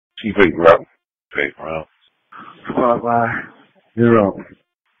Chief 8 route. 8 route. Squad 5, 0.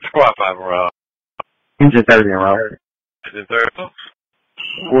 Squad 5 route. Engine 30 en route. Engine 30.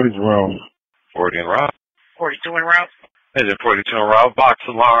 40's route. 40 en route. 42 en route. Engine 42 en route. Box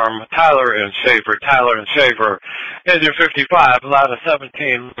alarm. Tyler and Schaefer. Tyler and Schaefer. Engine 55. Ladder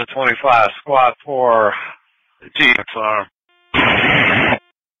 17. The 25. Squad 4. G alarm.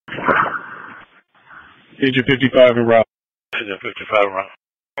 Engine 55 en route. Engine 55 en route.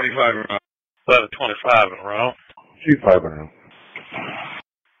 25 en route. Ladder 25 en route. Chief 5 en route.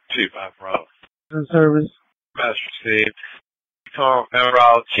 Chief 5 en route. In service. Master received. En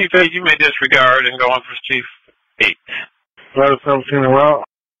route. Chief 8, you may disregard and go on for Chief 8. Ladder 17 en route.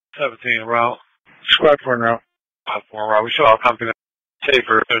 17 en route. Squad 4 en route. Squad 4 en route. We show all company.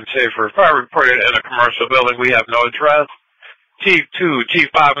 Schaefer and Schaefer. Fire reported in a commercial building. We have no address. Chief 2, Chief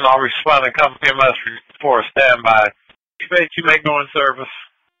 5, and all responding company MS 4 standby. Chief 8, you may go in service.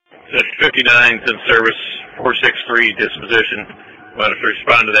 59 in service. 463 disposition. Want to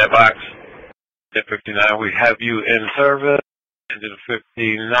respond to that box? Engine 59, we have you in service. Engine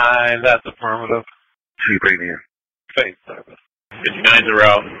 59, that's affirmative. Chief 8 in. 8 service. 59's en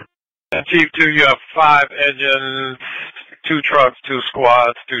route. And Chief 2, you have 5 engines, 2 trucks, 2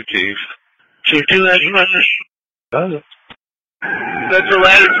 squads, 2 chiefs. Chief 2 has your message. Does it? Central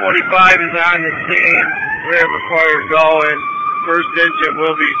Ladder 25 is on the scene. Where required going. First engine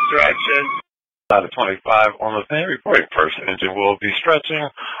will be stretching. Ladder 25 on the scene. Reporting first engine will be stretching.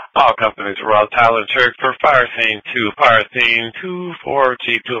 All companies around Tyler and Schaefer. Fire scene 2. Fire scene 2 for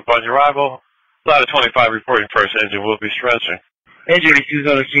Chief 2 upon your arrival. Ladder 25 reporting first engine will be stretching. Engine 42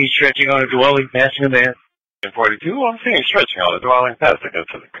 is on the scene stretching on a dwelling, passing a man. Engine 42 on the scene stretching on the dwelling, passing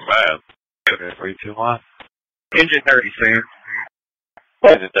into the command. Okay, 42 on. Engine 30, sir.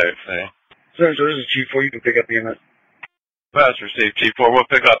 Engine 30, sir. Sir, so this is Chief 4. You can pick up the EMS. Master received Chief 4. We'll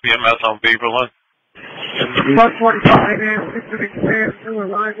pick up EMS on Beaverland. Squad 45 and 6 command to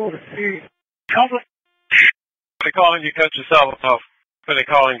arrival to see. Cover. If they call and you cut yourself off. If they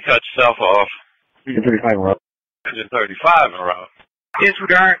call and you cut yourself off. Engine 35 en route. Engine 35 en route.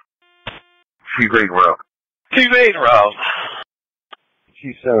 Disregard. Chief 8 en route. Chief 8 en route.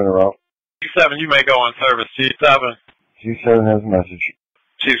 Chief 7 en route. Chief 7, you may go in service. Chief 7. Chief 7 has a message.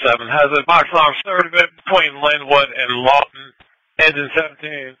 Chief 7 has a box alarm Sturtevant between Linwood and Lawton. Engine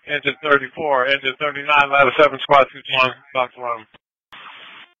 17, engine 34, engine 39, ladder 7, squad 2-1, box alarm.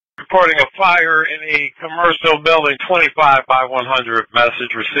 Reporting a fire in a commercial building, 25 by 100.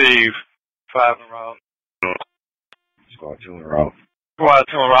 Message received. 5 en route. Squad 2 en route. Squad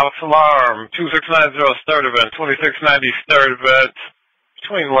 2 en route. Alarm 2690 Sturtevant, 2690 Sturtevant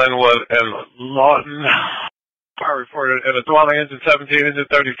between Linwood and Lawton. Fire reported in a dwelling, engine 17, engine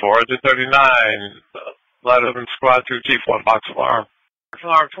 34, engine 39. Ladder 7, squad 2, Chief 1, box alarm.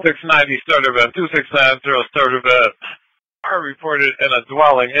 Alarm 2690 Sturtevant, 2690 Sturtevant. Fire reported in a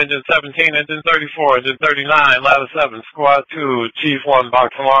dwelling, engine 17, engine 34, engine 39, ladder 7, squad 2, Chief 1,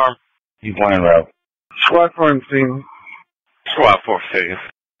 box alarm. Chief 1 en route. Squad 4 in scene. Squad 4 scene.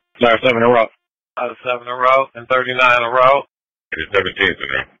 Ladder 7 en route. Ladder 7 en route and 39 en route. Engine 17's en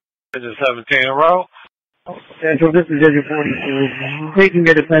route. Engine 17 en route. Central, this is Engine 42. Taking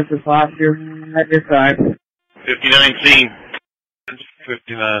a defensive posture at this time. 59 scene. Engine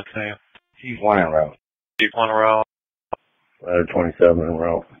 59 scene. Chief 1 en route. Chief 1 en route. Ladder 27 en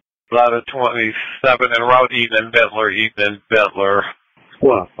route. Ladder 27 en route, Ethan Bentler, Ethan Bentler.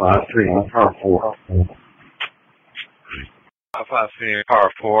 Squad 5 3 car 4. 5 scene,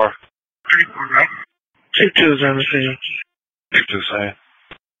 car 4. Chief 2 is on the scene. Chief 2 scene.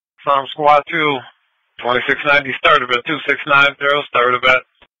 From squad 2. 2690 Sturtevant, 2690 Sturtevant.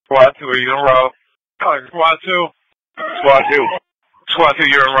 Squad 2, are you en route? Calling squad 2. Squad 2. Squad 2,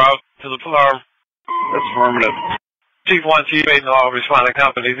 you're en route to the alarm. That's affirmative. Chief 1, Chief 8, and all responding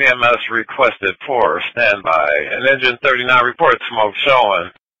companies, EMS requested for standby. And engine 39 reported smoke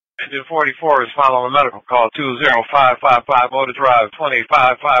showing. Engine 44 is following a medical call 20555 motor drive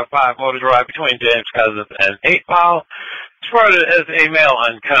 2555 motor drive between James Cousins and 8 Mile. Reported as a male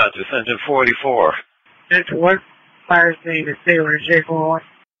unconscious. Engine 44. Central 1. Fire scene is Taylor and Schaefer 1.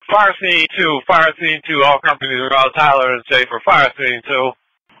 Fire scene 2. Fire scene 2. All companies around Tyler and Schaefer. Fire scene 2.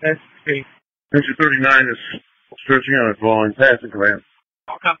 That's Chief. Engine 39 is stretching on its dwelling, passing command.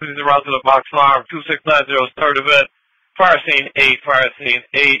 All companies around to the box alarm 2690 Sturtevant. Fire scene 8. Fire scene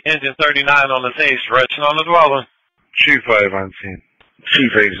 8. Engine 39 on the scene, stretching on the dwelling. Chief 5 on scene.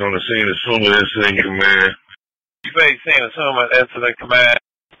 Chief 8 is on the scene, assuming incident command. Chief 8 scene, assuming incident command.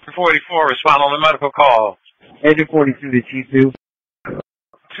 44, respond on the medical call. Engine 42 to Chief 2.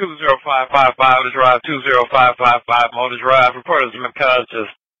 20555 motor drive, 20555 motor drive. Reporters unconscious.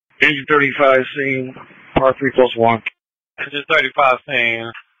 Engine 35 scene, par 3+1. Engine 35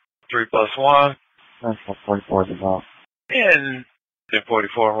 scene, 3+1. That's what 44 is about. And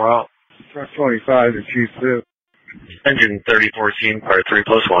 44 en route. Truck 25 to Chief 2. Engine 34 scene, par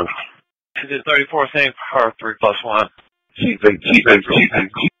 3+1. Engine 34 scene, par 3+1. Chief 8.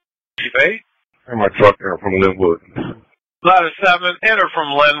 Chief 8. And my truck there from Linwood. Ladder 7, enter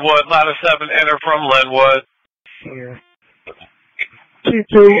from Linwood. Ladder 7, enter from Linwood. Yeah. Chief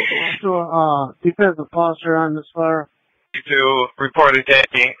 2, to defensive posture on this fire. Chief 2, reported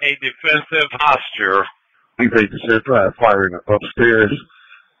taking a defensive posture. Chief 8 to Drive, firing upstairs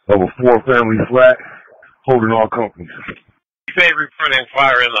of a 4-family flat, holding all companies. Chief 8 reporting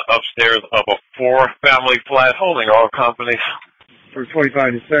fire in the upstairs of a 4-family flat, holding all companies. For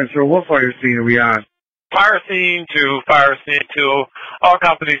 25 to Central, what fire scene are we on? Fire scene 2, fire scene 2. All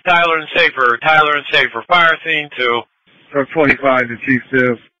companies, Tyler and Schaefer, fire scene 2. Truck 25 to Chief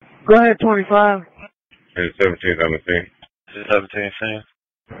 2. Go ahead, 25. And 17 on the scene. 17 scene.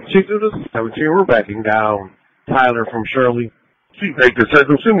 Chief 2 to 17, we're backing down. Tyler from Shirley. Chief 8 to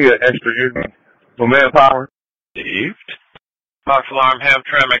Central, send me an extra unit for manpower. Received. Box alarm,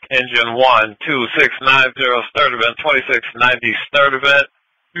 Hamtramck, engine 12690, Sturtevant, 2690 Sturtevant,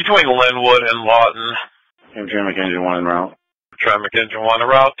 between Linwood and Lawton. Hamtramck engine 1 en route. Hamtramck engine 1 en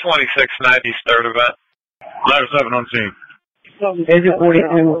route, 2690 Sturtevant. Ladder 7 on scene. Engine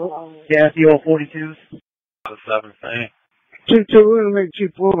 42, Gassy 42s. The 7 thing. Chief 2, we're going to make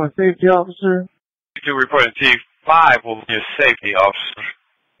Chief 4 my safety officer. Chief 2 reporting Chief 5 will be your safety officer.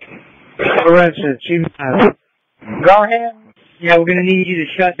 Correction, Chief 5. Go ahead. Yeah, we're going to need you to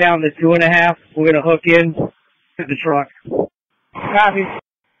shut down the 2.5. We're going to hook in to the truck. Copy.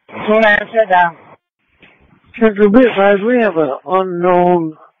 2.5 shut down. Central Bit, guys, we have an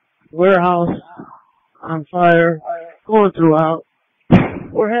unknown warehouse on fire going throughout.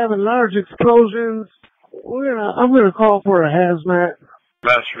 We're having large explosions. I'm going to call for a hazmat.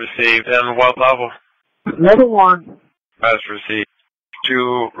 Message received. And what level? Level 1. Message received.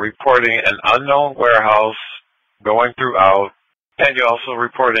 2 reporting an unknown warehouse going throughout. And you're also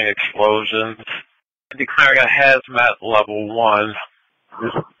reporting explosions. Declaring a hazmat level 1.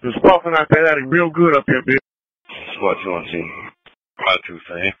 There's puffing out there, that real good up here, bitch. Squad 2 on scene. Squad 2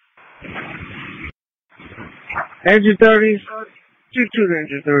 thing. Engine 30. Chief 2 to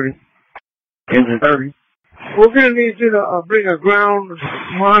Engine 30. Engine 30. We're going to need you to bring a ground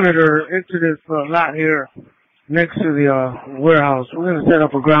monitor into this lot here next to the warehouse. We're going to set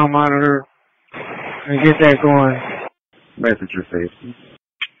up a ground monitor and get that going. Message received.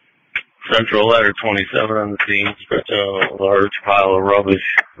 Central ladder 27 on the scene, stretching a large pile of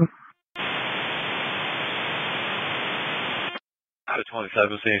rubbish. Ladder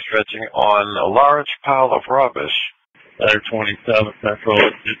 27 scene stretching on a large pile of rubbish. Ladder 27 Central,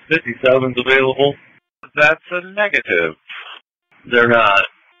 is 57s available? That's a negative. They're not.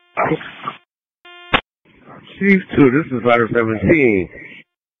 Chief 2, this is ladder 17.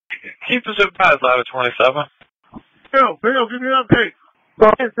 Keep us advised, ladder 27. Bill, give me an update. Go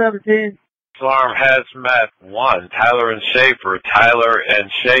ahead, 17. Alarm hazmat 1, Tyler and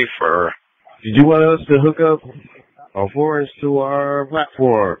Schaefer. Did you want us to hook up our forest to our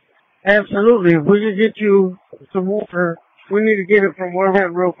platform? Absolutely. If we can get you some water, we need to get it from where we're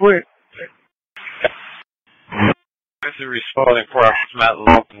at real quick. This is responding for hazmat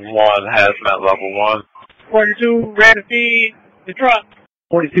level 1, hazmat level 1. 42, ready to feed the truck.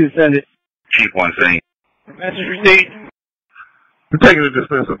 42, send it. Chief 1 saying. Message received. We're taking a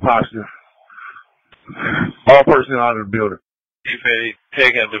defensive posture. All personnel out of the building. Chief 8,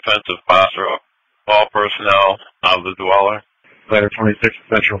 taking a defensive posture. All personnel out of the dweller. Ladder 26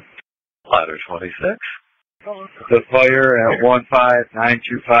 Central. Ladder 26. The fire at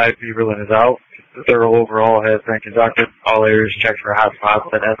 15925 Beaverland is out. The thorough overhaul has been conducted. All areas checked for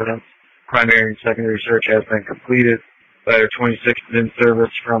hotspots and evidence. Primary and secondary search has been completed. Ladder 26 is in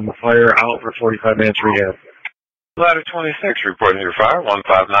service from the fire out for 45 minutes rehab. Ladder 26 reporting your fire.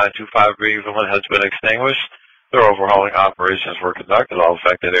 15925 Beaverland has been extinguished. Their overhauling operations were conducted. All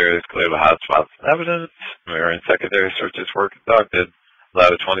affected areas cleared of hotspots and evidence. Primary and secondary searches were conducted.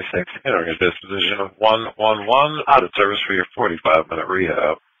 Ladder 26 entering a disposition of 111 out of service for your 45-minute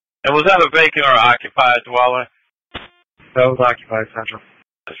rehab. And was that a vacant or occupied dweller? That was occupied, Central.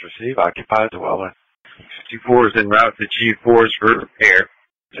 Let's receive occupied dweller. 54 is en route to Chief 4's for air.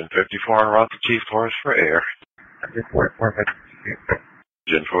 Gen 54 en route to Chief 4's for air. Gen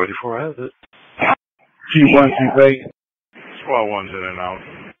 44 has it. Chief 1, Chief 8. Squad 1's in and out.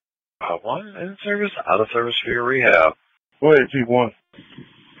 Squad 1 in service, out of service for your rehab. Go ahead, Chief 1.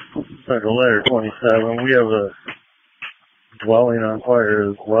 Central ladder 27. We have a dwelling on fire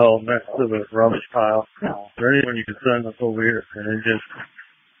as well, next to the rubbish pile. Is there anyone you can send us over here? And just...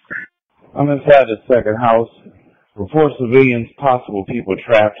 I'm inside the second house. Report civilians, possible people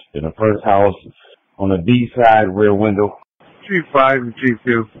trapped in the first house on the B side rear window. Chief 5 and Chief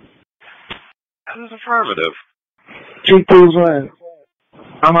 2. That is affirmative. Chief 2's one.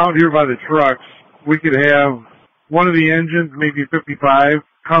 I'm out here by the trucks. We could have one of the engines, maybe 55,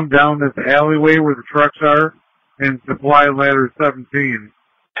 come down this alleyway where the trucks are and supply ladder 17.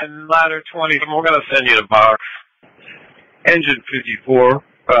 And ladder 20, we're going to send you the box. Engine 54,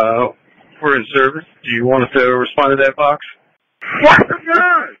 we're in service. Do you want us to respond to that box? What the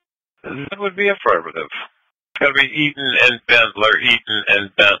God? That would be affirmative. It's going to be Eaton and Bentler, Eaton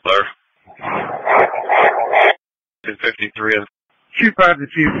and Bentler. In 53 and... Chief 5 to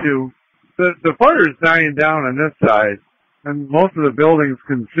Chief 2. The fire is dying down on this side, and most of the building's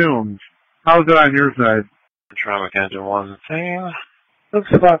consumed. How's it on your side? Traumatic engine 1 thing.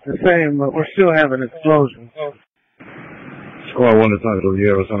 Looks about the same, but we're still having explosions. Squad 1 to Central, you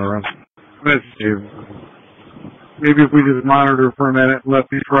have us on around? That's Steve. Maybe if we just monitor for a minute, let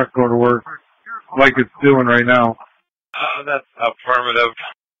the truck go to work, like it's doing right now. That's affirmative.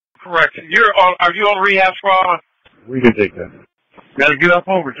 Correct. Are you on rehab squad? We can take that. Gotta get up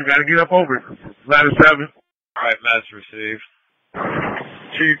over it. You gotta get up over it. Ladder 7. Alright, mass received.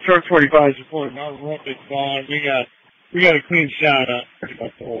 Chief, truck 25 support. Now we're up at spawn. We got a clean shot up.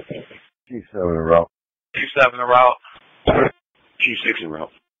 Chief 7 en route. Chief 7 en route. Chief 6 en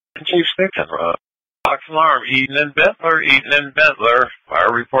route. Chief 6 en route. Box alarm, Eaton and Bentler, Eaton and Bentler.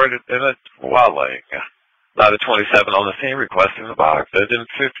 Fire reported in a dwelling. Ladder 27 on the scene requesting the box. Engine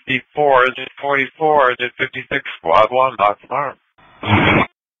 54, engine 44, engine 56, squad 1, box alarm.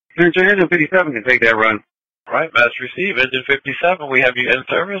 Engine 57 can take that run. Right, mass receive, engine 57, we have you in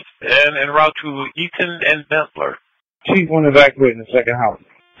service and en route to Eaton and Bentler. Chief 1 evacuating the second house.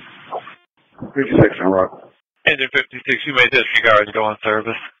 56 en route. Engine 56, you may disregard and go on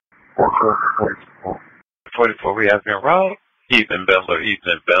service. 44, we have you en route. Eaton and Bentler, Eaton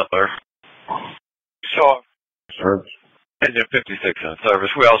and Bentler. Show Service. Engine 56 in service.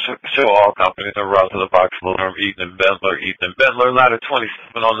 We also show all companies en route to the box alarm, Eaton and Bentler, Eaton and Bentler. Ladder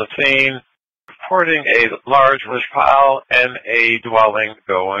 27 on the scene. Reporting a large rubbish pile and a dwelling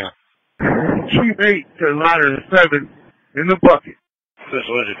going. Chief 8 to ladder 7 in the bucket.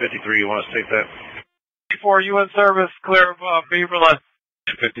 Central engine 53, you want us to take that? Before you in service, clear of Beaverland.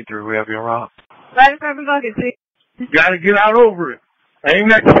 53, we have you en route. Ladder 7 bucket, Chief. You gotta get out over it. Aim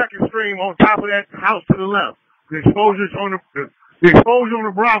that second stream on top of that house to the left. The exposure's on the exposure on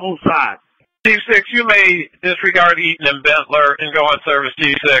the Bravo side. Chief 6, you may disregard Eaton and Bentler and go on service,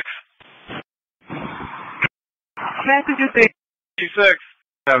 Chief 6. Passenger thing. Chief 6.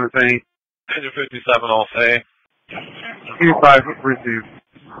 17. Engine 57 all say. Chief 5 received.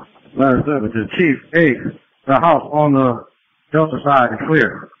 Ladder 7 to Chief 8. The house on the Delta side is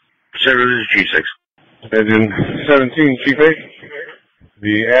clear. Service is Chief 6. Engine 17, Chief 8.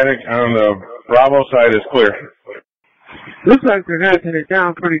 The attic on the Bravo side is clear. Looks like they're knocking it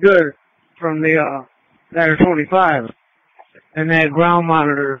down pretty good from the ladder 25 and that ground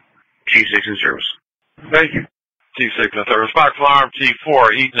monitor. Chief 6 in service. Thank you. Chief 6 in service. Box alarm, Chief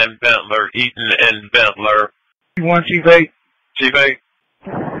 4, Eaton and Bentler, Eaton and Bentler. Chief 1, Chief 8. Chief 8.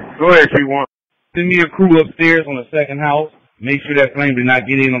 Go ahead, Chief 1. Send me a crew upstairs on the second house. Make sure that flame did not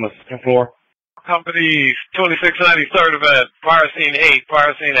get in on the second floor. Company 2690 Sturtevant, fire scene 8,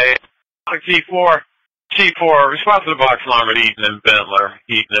 fire scene 8. Chief 4, Chief 4, response to the box alarm at Eaton and Bentler,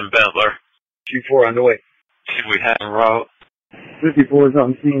 Eaton and Bentler. Chief 4 underway. Chief, we have en route. 54 is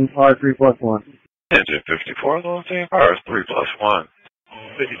on scene, fire 3+1. Engine 54 is on scene, fire 3+1.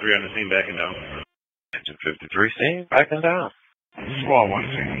 53 on the scene, backing down. Engine 53 scene, backing down. Squad 1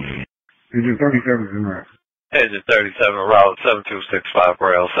 scene. Engine 37 is in right. Engine 37 route 7265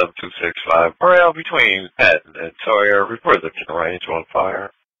 rail, 7265 rail between Patton and Sawyer. Report the kitchen range on fire.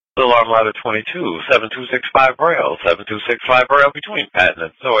 Alarm ladder 22, 7265 rail, 7265 rail between Patton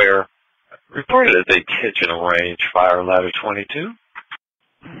and Sawyer. Reported as a kitchen range fire ladder 22.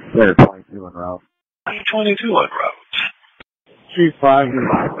 Ladder 22 en route. Ladder 22 en route. Chief 5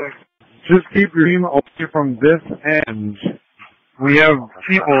 is just keep your team away from this end. We have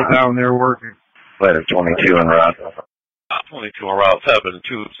people down there working. Ladder 22 en route. 22 en route,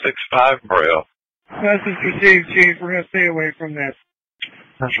 7265 rail. Message received, Chief. We're going to stay away from that.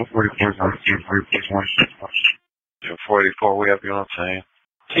 Central 44 is on scene, 3+1. Engine 44, we have you on scene.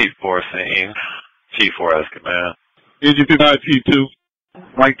 Chief 4 scene. Chief 4 has command. Engine 59, Chief 2.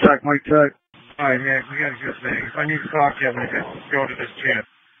 Mic check, mic check. All right, man. We got a good thing. If I need to talk to you, I'm going to go to this channel.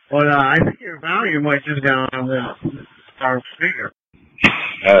 Well, I think your volume might just down on this. speaker.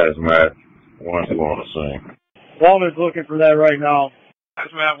 Hazmat 1 2 on the scene. Walter's looking for that right now.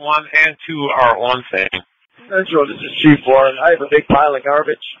 Hazmat 1 and 2 are on scene. Central, this is Chief Warren. I have a big pile of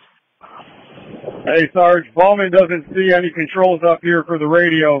garbage. Hey, Sarge, Bowman doesn't see any controls up here for the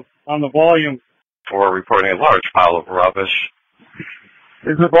radio on the volume. For reporting a large pile of rubbish.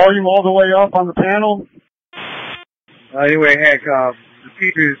 Is the volume all the way up on the panel? Anyway, heck, the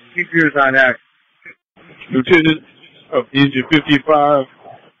speaker's on X. Lieutenant of Engine 55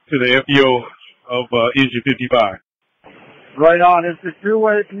 to the FEO of Engine 55. Right on. Is the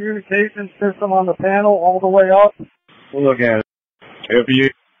two-way communication system on the panel all the way up? We'll look at it. FEO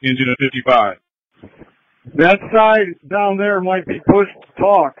Engine of 55. That side down there might be pushed to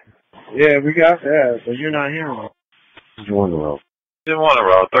talk. Yeah, we got that, but you're not hearing it. Engine 1 row. Engine 1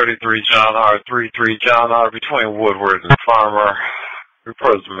 row, 33 John R, 33 John R between Woodward and Farmer.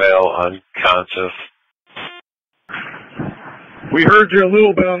 Reports male unconscious. We heard you a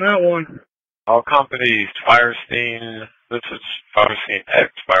little bit on that one. All companies, Firestein, this is Firestein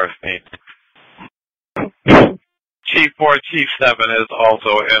X, Firestein. Chief 4, Chief 7 is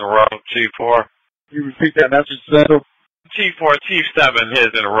also en route, Chief 4. You repeat that message, Central? Chief 4, Chief 7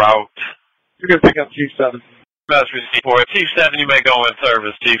 is en route. You can pick up Chief 7. Message Chief 4. Chief 7, you may go in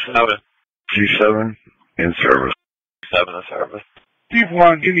service, Chief 7. Chief 7 in service. Chief 7 in service. Chief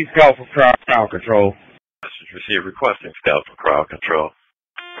 1, give me scout for crowd control. Message received requesting scout for crowd control.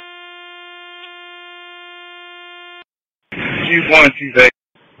 Chief 1, Chief 8.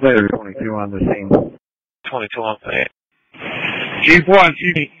 Later, 22 on the scene. 22 on scene. Chief 1,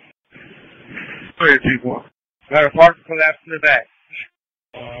 Chief 8. Go ahead, Chief 1. Got a parking collapse in the back.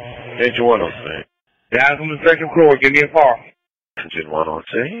 Engine 1 on scene. Guys on the second floor, give me a car. Engine 1 on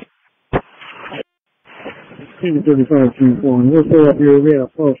scene. Engine 35, Chief 1. We'll stay up here. We had a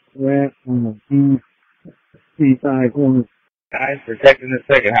first rat on the east side corner. Guys protecting the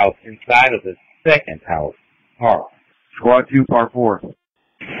second house inside of the second house. Par. Squad 2, Par 4.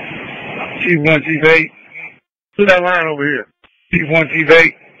 Chief 1, Chief 8. To that line over here. Chief 1, Chief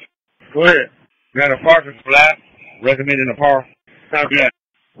 8. Go ahead. Got a parking flat. Recommending a par. Copy that.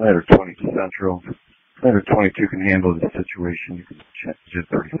 Later, 22 Central. Later, 22 can handle the situation. You can check Engine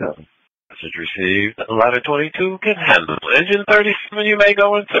 37. Message received. Ladder 22 can handle. Engine 37, you may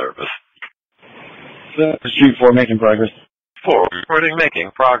go in service. Chief 4 making progress. 4 reporting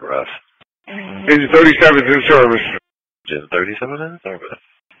making progress. Engine 37 is in service. Engine 37 in service.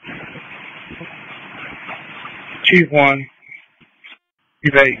 Chief 1.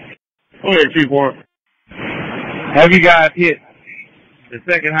 Chief 8. Go ahead, Chief 1. Have you guys hit the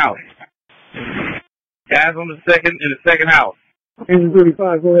second house? Guys on the second in the second house. Engine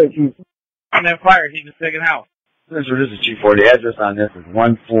 35, go ahead, Chief. On that fire, heat in the second house. This is Chief 4. The address on this is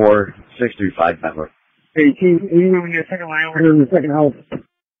 14635 Bentler. Hey, Chief, you know in your second line over here in the second house.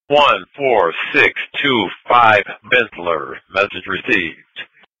 14625 Bentler. Message received.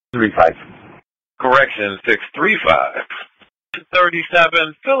 35. Correction 635.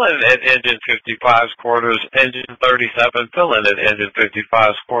 37, fill in at Engine 55's quarters. Engine 37, fill in at Engine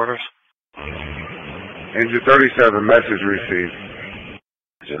 55's quarters. Engine 37, message received.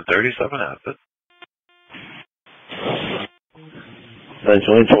 Engine 37 has it.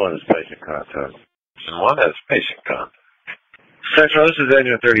 Central, Engine 1 is patient contact. Engine 1 has patient contact. Central, this is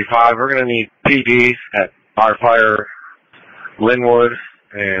Engine 35. We're going to need PD at our fire, Linwood,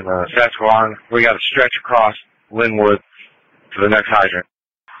 and Saskatchewan. We got to stretch across Linwood to the next hydrant.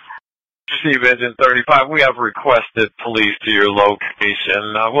 Receive Engine 35. We have requested police to your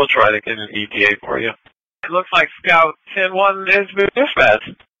location. We'll try to get an ETA for you. It looks like Scout 10-1 has been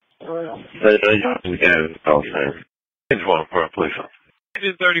dispatched. Engine 1 for police.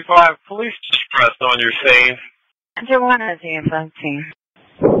 Engine 35, police expressed on your scene. Engine 1 is the info team.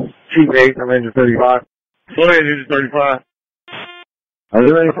 Chief 8 from Engine 35. Go ahead, Engine 35. Are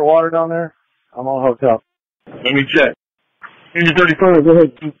they ready for water down there? I'm all hooked up. Let me check. Engine 35, go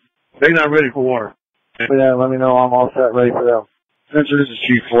ahead. They're not ready for water. Yeah, let me know. I'm all set, ready for them. Central, this is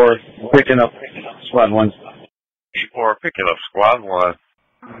Chief 4. Picking up Squad 1. Chief 4 picking up Squad 1.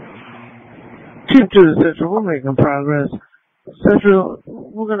 Chief 2 to Central, we're making progress. Central,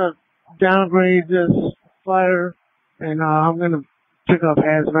 we're going to downgrade this fire, and I'm going to pick up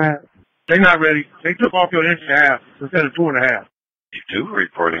hazmat. They're not ready. They took off your inch and a half instead of 2.5. Chief 2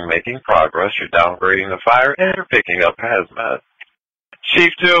 reporting making progress. You're downgrading the fire and you're picking up hazmat.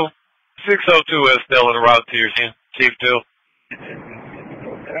 Chief 2, 602 is still en route to your scene. Chief 2.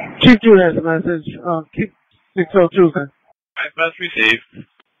 Chief 2 has a message. Keep 602. Message received.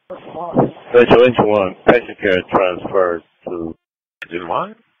 Central, Engine 1, patient care transferred to Engine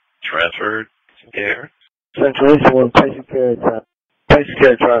 1, transferred to care. Central 81, patient care transfer. Patient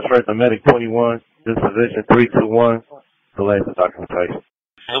care transfer to medic 21, disposition 321. Delay for documentation.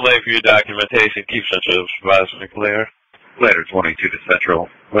 Delay for your documentation. Keep Central supervisory clear. Ladder 22 to Central.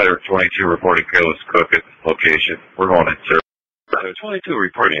 Ladder 22 reporting careless cook at this location. We're going in, sir. Ladder 22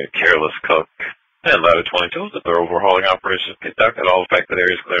 reporting a careless cook. And Ladder 22 is a thorough overhauling operation conducted. All affected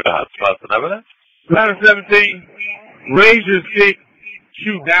areas cleared to hotspots and evidence. Ladder 17, raise your stick,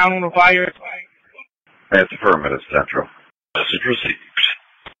 shoot down on the fire. That's affirmative, Central. Message received.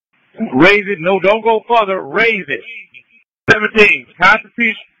 Raise it. No, don't go further. Raise it. 17,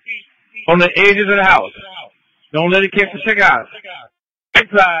 concentrate on the edges of the house. Don't let it catch the check out. Right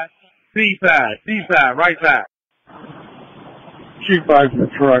side, C side, D side, right side. Chief 5 in the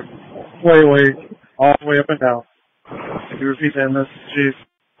truck. Way, all the way up and down. If you repeat that message, Chief.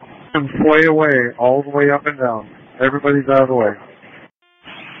 Way away, all the way up and down. Everybody's out of the way.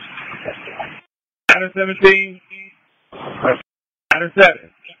 Ladder 17, Ladder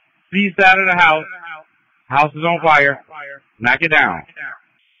 7. C side of the house. House is on fire. Knock it down.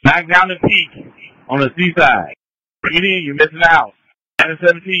 Knock down the peak on the C side. Bring it in, you're missing the house. Ladder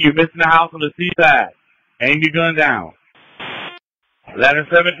 17, you're missing the house on the C side. Aim your gun down. Ladder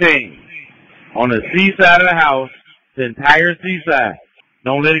 17, on the C side of the house, the entire C side.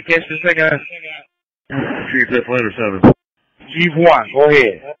 Don't let it catch the second. Chief, that's ladder 7. Chief 1, go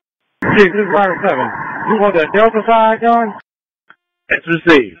ahead. Chief, this is ladder 7. You want the Delta side gun? That's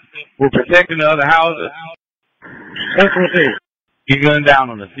received. We're protecting the other houses. That's received. Your gun down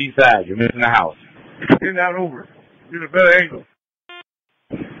on the C side. You're missing the house. Get that over. Get a better angle.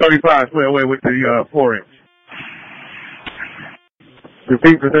 35, square away with the 4-inch.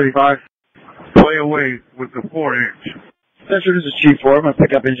 Repeat for 35. Play away with the 4-inch. Central, this is Chief 4. I'm going to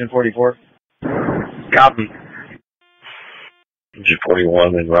pick up engine 44. Copy. Engine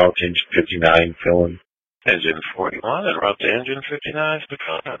 41 en route to engine 59 filling. Engine 41 en route to engine 59 is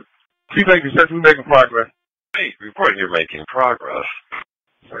becoming. Chief 8, we're making progress. 8, reporting you're making progress.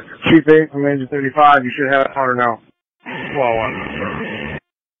 Chief 8 from engine 35. You should have it harder now. Squad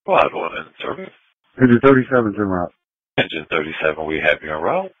 1 in service. Engine 37's en route. Engine 37, we have you en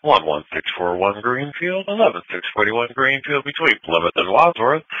route. 11641 Greenfield, 11641 Greenfield between Plymouth and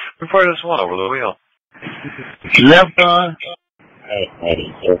Wadsworth. Report this one over the wheel. Left gun.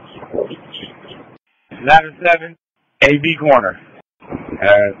 Ladder 7, AB corner.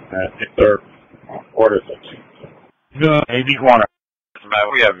 Third order 6. Gun, AB corner.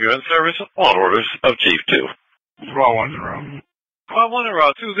 We have you in service on orders of Chief 2. Squad 1's around. Squad 1 en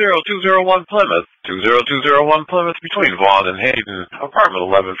route 20201 Plymouth. 20201 Plymouth between Vaughn and Hayden. Apartment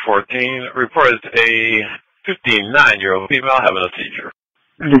 1114 reported a 59-year-old female having a seizure.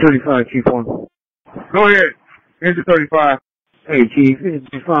 Engine 35, Chief 1. Go ahead. Engine 35. Hey, Chief. Engine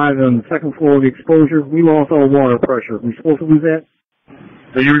 35 on the second floor of the exposure. We lost all water pressure. We supposed to lose that?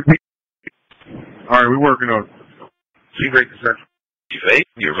 So you repeat. All right, we're working on it. Chief 8 to Central. Chief 8,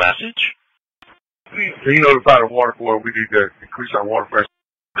 your message. So you notify the water board we need to increase our water pressure.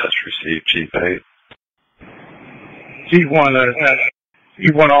 That's received, Chief 8. Chief 1, let us know.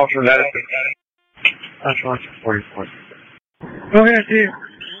 Chief 1 officer, let us know. That's right, 44. Go ahead, Chief.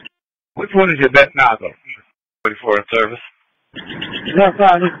 Which one is your best nozzle? 44 in service. Left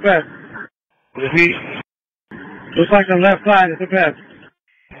side looks best. Repeat. Looks like the left side is the best.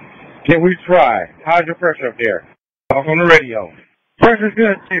 Can we try? How's your pressure up there? Talk on the radio. Pressure's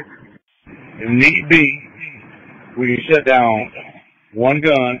good, Chief. If need be, we can shut down one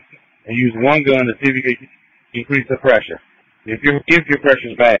gun and use one gun to see if we can increase the pressure. If your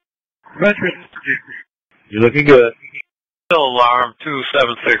pressure's bad. Pressure. You're looking good. Still alarm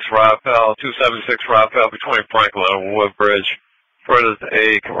 276 Raphael, 276 Raphael between Franklin and Woodbridge. Further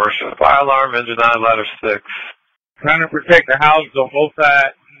a commercial fire alarm, engine 9, ladder 6. Trying to protect the houses on both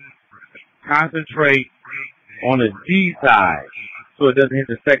sides. Concentrate on the D side so it doesn't hit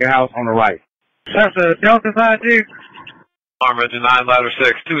the second house on the right. That's the Delta side, Chief. Alarm, engine 9, ladder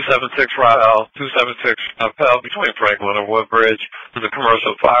 6, 276 Raphael, 276 Raphael between Franklin and Woodbridge. There's a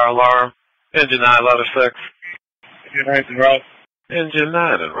commercial fire alarm, engine 9, ladder 6. Engine 9 en route. Engine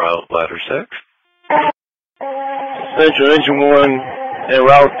 9 en route, ladder 6. Central, engine 1 en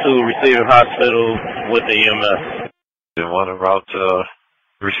route to receiving hospital with the EMS. Engine 1 en route to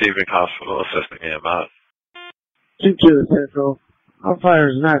receiving hospital assisting EMS. Chief 2 Central. Our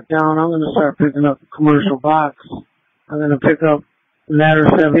fire's not down. I'm going to start picking up the commercial box. I'm going to pick up ladder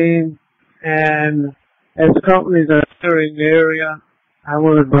 17. And as the companies are clearing the area, I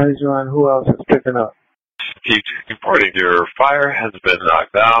will advise you on who else is picking up. Chief, reporting your fire has been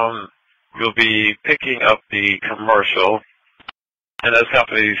knocked down. You'll be picking up the commercial. And as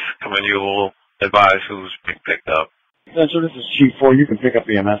companies come in, you will Advise who's being picked up. Central, this is Chief 4. You can pick up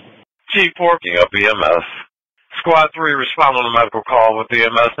EMS. Chief 4 picking up EMS. Squad 3 respond on a medical call with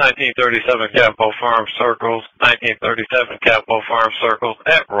EMS 1937 Campo Farm Circles, 1937 Campo Farm Circles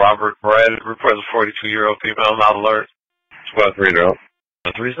at Robert Brad. Report a 42-year-old female not alert. Squad 3 out.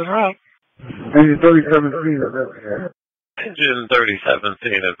 3's in route. Engine 37. Engine 37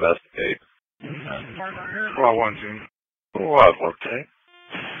 investigate. Squad 1 team. Squad 1 team.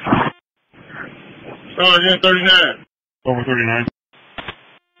 Engine 39. Over 39.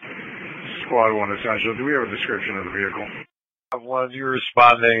 Squad 1 essential. Do we have a description of the vehicle? One, you're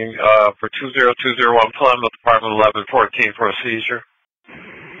responding for 20201 Plymouth, Department 1114 for a seizure.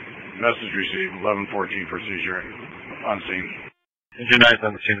 Message received. 1114 for seizure. On scene. Engine 9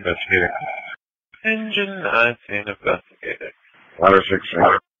 on the scene investigating. Engine 19 investigating. Ladder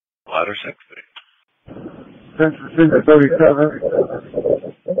 16. Ladder 16. Central 37.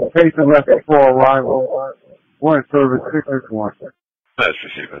 Patient left before arrival. One service 661. Message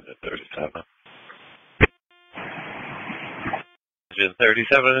received engine 37. Engine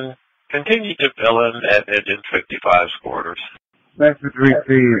 37, continue to fill in at engine 55's quarters. Message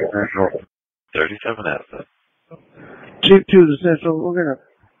received, Central. 37 has it. Chief 2 to Central.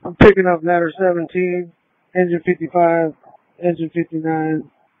 I'm picking up ladder 17, engine 55, engine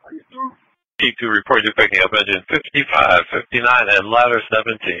 59. Chief 2 report you picking up engine 55, 59, and ladder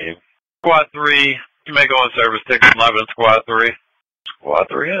 17. Squad 3, you may go on service 611, Squad 3. Squad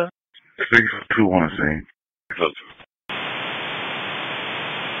 3 in. 621 on scene.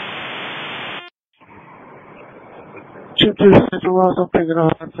 Chief 2 to Central, also picking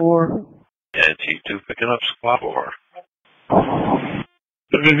up 4. And Chief 2 picking up Squad 4.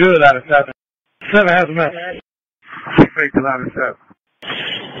 Looking good out of 7. 7 has a message. Fake out of 7.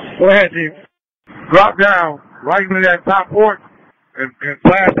 Go ahead, Chief. Drop down right into that top port and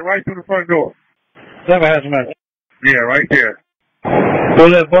blast it right through the front door. 7 has a message. Yeah, right there.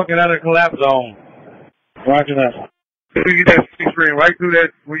 Pull that bucket out of the collapse zone. Roger that. You get that screen right through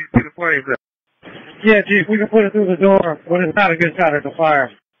that where you see the flames at. Yeah, Chief, we can put it through the door, but it's not a good shot at the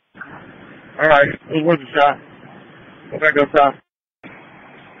fire. All right, it was a shot. Go back up top.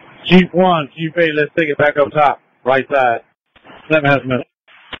 Chief 1, Chief 8, let's take it back up top. Right side. 7 has a message.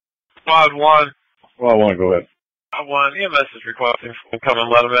 Squad 1. Well, I want to go ahead. Squad 1, EMS is requesting come and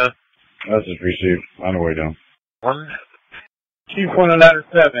let him in. Message received. On the way down. 1. Chief 1 on ladder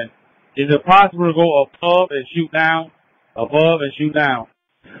 7. Is it possible to go above and shoot down? Above and shoot down.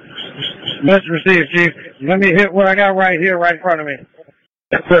 Message received, Chief. Let me hit what I got right here, right in front of me.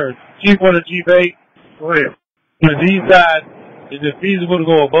 Yes, sir. Chief 1 to Chief 8. Go ahead. On the D side, is it feasible to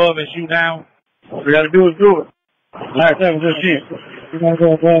go above and shoot down? What we got to do is do it. Ladder 7 to Chief. We're going to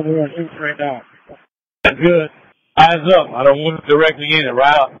go above and we're going to shoot straight down. That's good. Eyes up. I don't want it directly in it.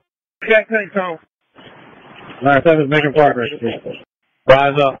 Right up. Check things, Tom. Ladder 7 is making progress, Chief.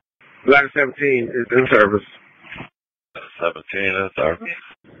 Rise up. Ladder 17 is in service. 17 in service.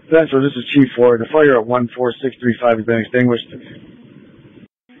 Central, this is Chief 4. The fire at 14635 has been extinguished.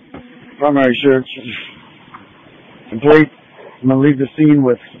 Primary search complete. I'm going to leave the scene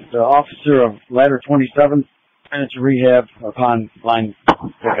with the officer of ladder 27 and to rehab upon line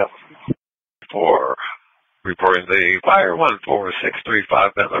pickup. 4. Reporting the fire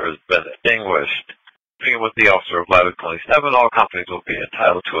 14635 Bentler has been extinguished. Speaking with the officer of ladder 27, all companies will be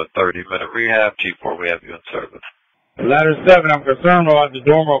entitled to a 30-minute rehab. Chief 4, we have you in service. Ladder 7, I'm concerned about the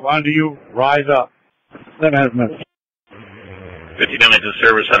dormer up under you. Rise up. 7 has missed. 59 is in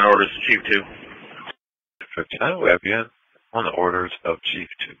service on orders to Chief 2. 59, we have you in on the orders of Chief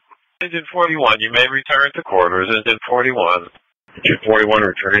 2. Engine 41, you may return to quarters. Engine 41. Engine 41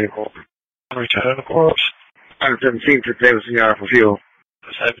 returning to quarters. Return to quarters. Ladder 17 took Davis CR for fuel.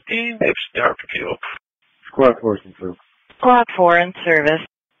 17, they've started for fuel. Squad 4 is approved. Squad 4 in service.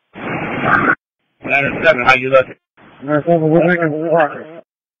 Ladder 7, how you looking? Ladder 7, we're making progress.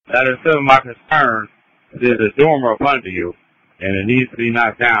 Ladder 7, my concern is there's a dormer up under you, and it needs to be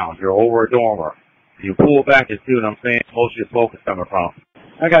knocked down. You're over a dormer. You pull back and see what I'm saying. Most of your smoke is coming from.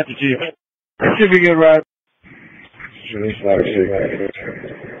 I got you, Chief. It should be good, right? Ladder 6.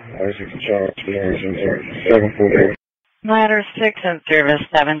 Ladder 6 in charge. 743. Ladder 6 in service,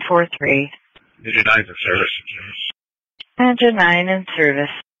 743. Engine 9 in service. Engine 9 in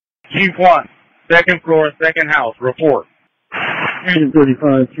service. Chief 1, second floor, second house. Report. Engine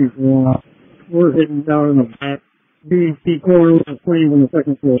 35, Chief 1. We're hitting down in the back. B&C corner with a flame on the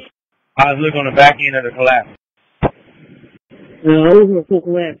second floor. I was looking on the back end of the collapse. It wasn't a full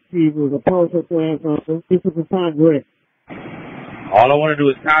collapse, Steve. It was a partial collapse. This was a time break. All I want to do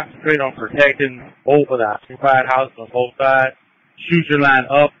is concentrate on protecting both of the occupied houses on both sides. Shoot your line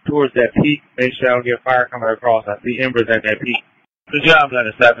up towards that peak. Make sure I don't get fire coming across. I see embers at that peak. Good job,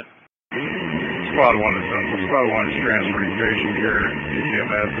 Ladder 7. Squad 1 is done. Squad 1 is transferring station here to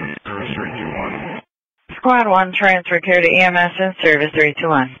EMS and service 321. Squad 1 transfer care to EMS and service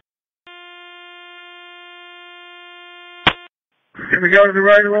 321. Can we go to the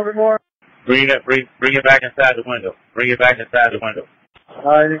right a little bit more? Bring it back inside the window. Bring it back inside the window.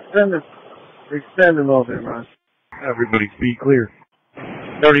 Extend a little bit, man. Everybody speed clear.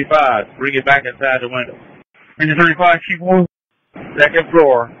 35, bring it back inside the window. Engine 35, keep one. Second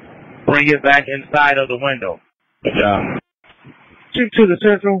floor, bring it back inside of the window. Good job. Chief to the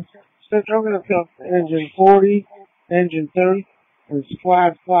central. Central, I'm going to pick up engine 40, engine 30, and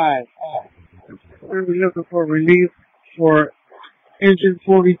squad 5. We're going to be looking for relief for engine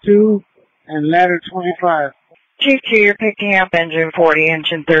 42 and ladder 25. Chief 2, you're picking up engine 40,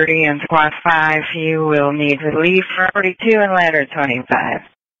 engine 30, and squad 5. You will need relief for 42 and ladder 25.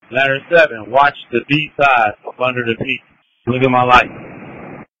 Ladder 7, watch the B side up under the peak. Look at my light.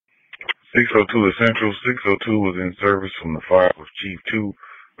 602 is Central. 602 was in service from the fire with Chief 2.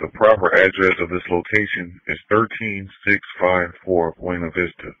 The proper address of this location is 13654 Buena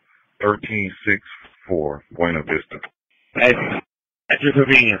Vista. 13654 Buena Vista. At your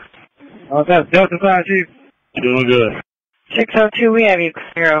convenience. That's Delta 5, Chief. You're doing good. 602, we have you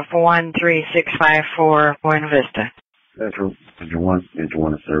clear of 13654 Buena Vista. Central, engine 1 in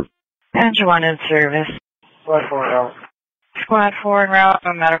service. Engine 1 in service. Squad 4 out. Squad 4 en route,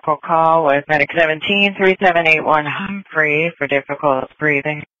 a medical call with Medic 17, 3781 Humphrey for difficult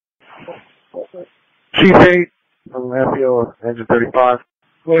breathing. Chief 8 from FPO, engine 35.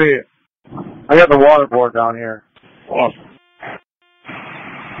 Go ahead. I got the water board down here. Awesome.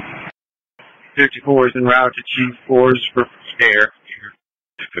 54 is en route to Chief 4's for air.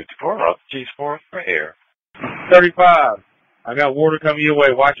 54, route to Chief 4 for air. 35, I got water coming your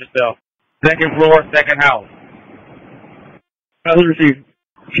way. Watch yourself. Second floor, second house. Hello, Chief.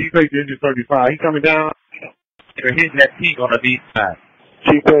 Chief 8 engine 35. He's coming down. They're hitting that peak on the B side.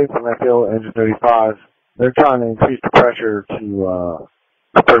 Chief 8 from FPO, engine 35. They're trying to increase the pressure to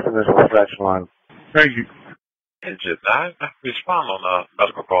the presidential extraction line. Thank you. Engine 9, respond on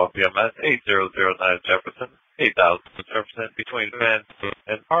medical call BMS 8009 Jefferson, 8000 Jefferson between Van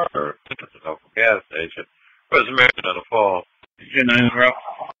and Parker, Central gas station. Where's the man in the fall? Engine 9 in route.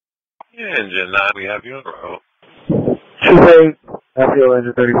 Engine 9, we have you in row. Chief 8, FPO,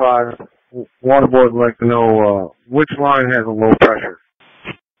 engine 35. Water board would like to know which line has a low pressure.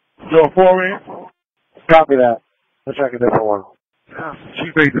 So 4 in. Copy that. Let's check a different one.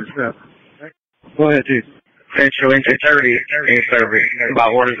 Chief 8 is step. Go ahead, Chief. Central engine 30 in service.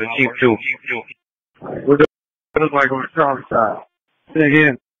 About orders of Chief 2. What does it look like on the Charlie side? Say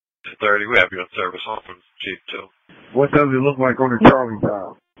again. 30, we have you in service on from Chief 2. What does it look like on the Charlie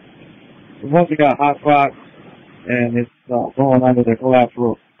side? We've also got hot spots, and it's going under the collapse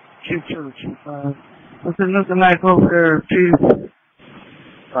roof. Chief 2, Chief 5. What's it looking like over there, Chief?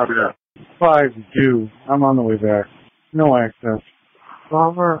 Copy that. 5-2. I'm on the way back. No access.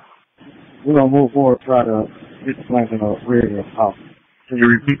 Robert. We're going to move forward, try to get the flank in the rear of the house. Can you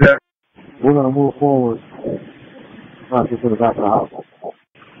repeat that? We're going to move forward, try to get to the back of the house.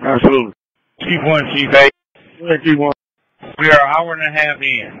 Absolutely. Chief 1, Chief 8. Go ahead, Chief 1. We are an hour and a half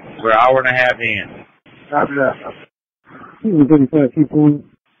in. We're an hour and a half in. Copy that. Chief 35, Chief 1.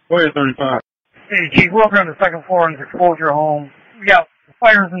 Go ahead, 35. Hey, Chief, welcome on the second floor in the exposure home. We got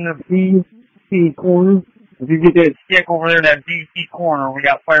fires in the B corner. If you get that stick over there, that DC corner, we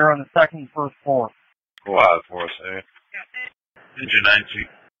got fire on the second and first floor. Squad 4, say. Engine 9, Chief.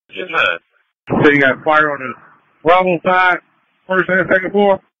 Engine 9. So you got fire on the Bravo side, first and second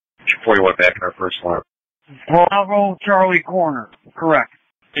floor? 41 back in our first line. Bravo Charlie corner. Correct.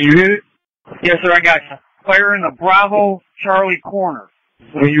 Can you hit it? Yes, sir, I got you. Fire in the Bravo Charlie corner.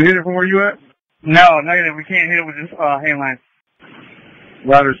 Can you hit it from where you at? No, negative. We can't hit it with this hand line.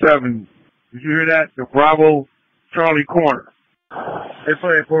 Ladder 7. Did you hear that? The Bravo Charlie corner. Hey,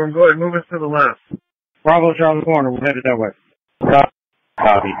 play for him. Go ahead, move us to the left. Bravo Charlie corner. We're headed that way.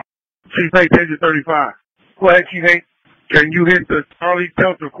 Copy. Chief 8, engine 35. Go ahead, Chief 8. Can you hit the Charlie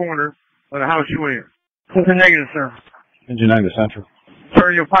Delta corner of the house you in? What's the negative, sir? Engine 9 to Central.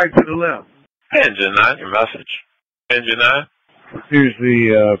 Turn your pipe to the left. Engine 9, your message. Engine 9. Here's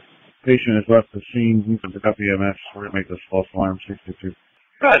the patient has left the scene. You can pick up EMS. We're going to make this false alarm 62.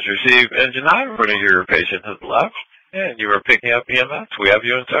 Guys, receive Engine 9. We're going to hear your patient has left. And you are picking up EMS. We have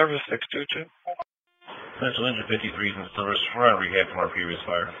you in service, 622. Central engine 53 is in service. We're on rehab from our previous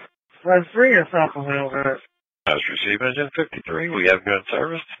fire. That's 3 or something, guys. Guys, receive Engine 53. We have you in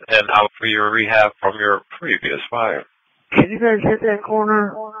service. And out for your rehab from your previous fire. Can you guys hit that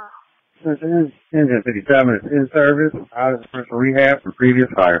corner? Engine 57 is in service, out of service for rehab from previous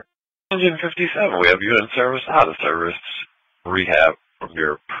fire. Engine 57, we have you in service, out of service, rehab from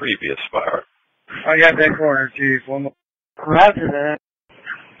your previous fire. I got that corner, Chief. One more. Roger that.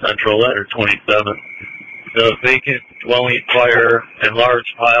 Central letter 27. The vacant dwelling fire and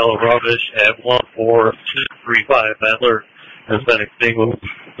large pile of rubbish at 14635 Bentler has been extinguished.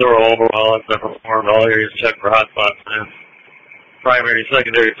 Thorough overhaul has been performed. All areas checked for hotspots. Primary,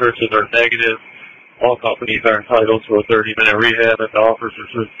 secondary searches are negative. All companies are entitled to a 30-minute rehab at the officer's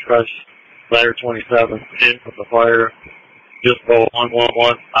discretion. Ladder 27, in from the fire. Just go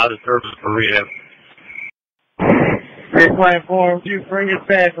 111 out of service for rehab. Great platform. You bring it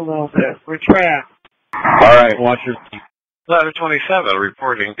back a little bit. We're trapped. All right, watch your... Ladder 27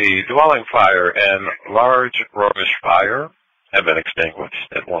 reporting the dwelling fire and large rubbish fire have been extinguished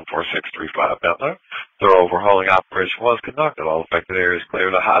at 14635 Bentler. Thorough overhauling operation was conducted. All affected areas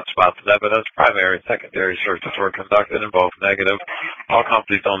cleared. The hotspots of evidence, primary and secondary searches were conducted in both negative. All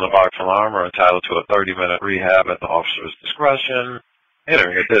companies on the box alarm are entitled to a 30-minute rehab at the officer's discretion.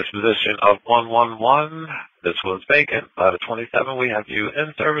 Entering a disposition of 111. This was vacant. Ladder 27, we have you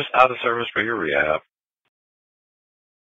in service, out of service for your rehab.